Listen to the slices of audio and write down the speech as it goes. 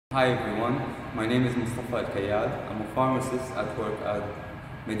Hi everyone, my name is Mustafa I'm a pharmacist at work at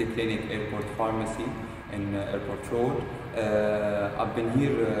Mediclinic Airport Pharmacy in Airport Road. I've been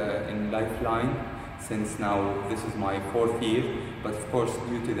here in Lifeline since now this is my 4th year, but of course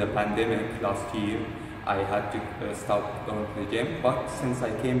due to the pandemic last year I had to stop going to the gym. But since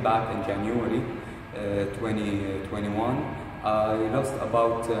I came back in January 2021, I lost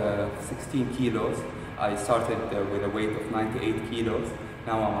about 16 kilos. I started with a weight of 98 kilos.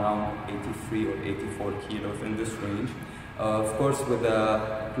 Now I'm around 83 or 84 kilos in this range. Of course, with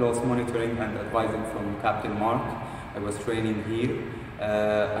close monitoring and advising from Captain Mark, I was training here.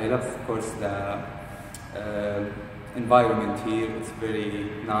 I love, of course, the environment here. It's very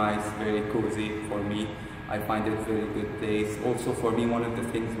nice, very cozy for me. I find it a very good place. Also for me, one of the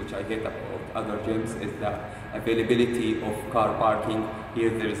things which I hate about other gyms is the availability of car parking.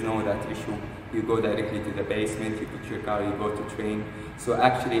 Here there is no that issue. You go directly to the basement, you put your car, you go to train. So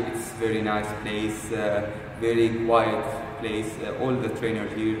actually it's very nice place, very quiet place. All the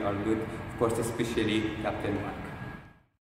trainers here are good, of course especially Captain Mark.